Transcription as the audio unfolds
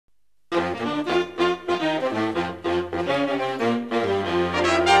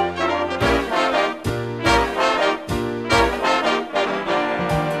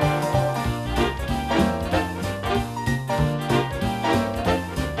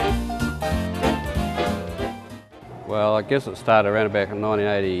Well, I guess it started around about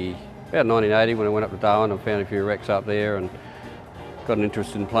 1980 when I went up to Darwin and found a few wrecks up there and got an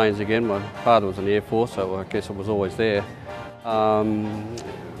interest in planes again. My father was in the Air Force, so I guess it was always there.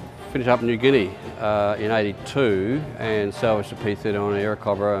 Finished up in New Guinea in '82 and salvaged a P-39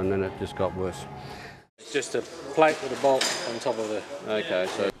 Aircobra, and then it just got worse. It's just a plate with a bolt on top of it. Okay,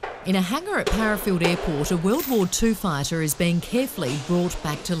 so. In a hangar at Parafield Airport, a World War II fighter is being carefully brought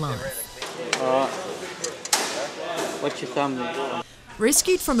back to life. What's your thumb?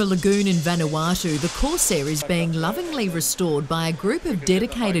 Rescued from a lagoon in Vanuatu, the Corsair is being lovingly restored by a group of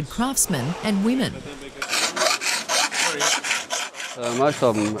dedicated craftsmen and women. Most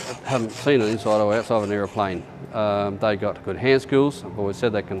of them haven't seen it inside or outside of an aeroplane. They got good hand skills. I've always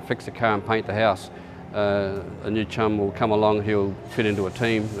said they can fix the car and paint the house. A new chum will come along, he'll fit into a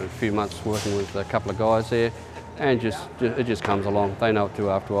team, a few months working with a couple of guys there, and it just comes along. They know what to do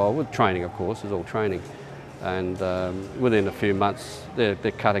after a while, with training of course, it's all training. And within a few months they're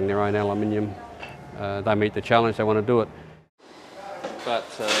cutting their own aluminium. They meet the challenge, they want to do it. But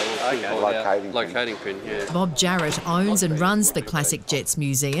locating pin, yeah. Bob Jarrett owns and runs the Classic Jets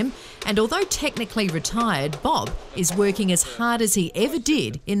Museum, and although technically retired, Bob is working as hard as he ever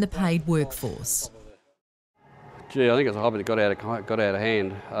did in the paid workforce. Gee, I think it's a hobby that got out of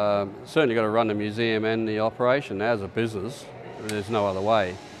hand. Certainly got to run the museum and the operation as a business. There's no other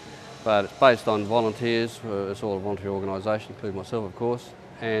way. But it's based on volunteers. It's all a volunteer organisation, including myself, of course.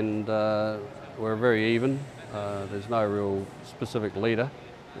 And we're very even. There's no real specific leader.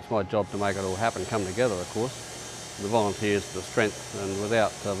 It's my job to make it all happen, come together, of course. The volunteers are the strength, and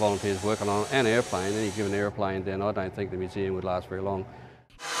without volunteers working on an airplane, any given airplane, then I don't think the museum would last very long.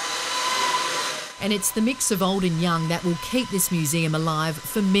 And it's the mix of old and young that will keep this museum alive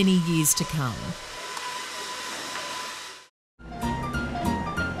for many years to come.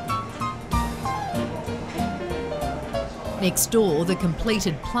 Next door, the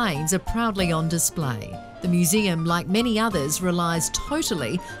completed planes are proudly on display. The museum, like many others, relies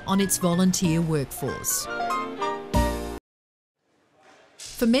totally on its volunteer workforce.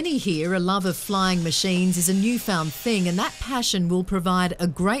 For many here, a love of flying machines is a newfound thing, and that passion will provide a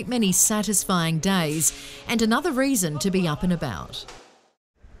great many satisfying days and another reason to be up and about.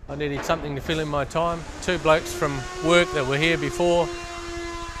 I needed something to fill in my time. Two blokes from work that were here before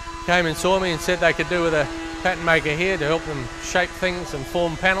came and saw me and said they could do with a pattern maker here to help them shape things and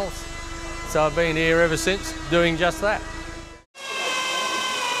form panels. So I've been here ever since doing just that.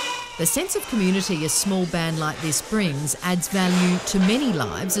 The sense of community a small band like this brings adds value to many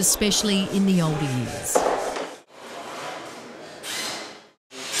lives, especially in the older years.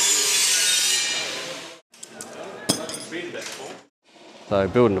 So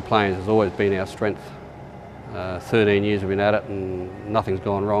building the planes has always been our strength. 13 years we've been at it and nothing's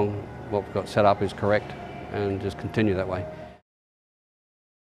gone wrong. What we've got set up is correct, and just continue that way.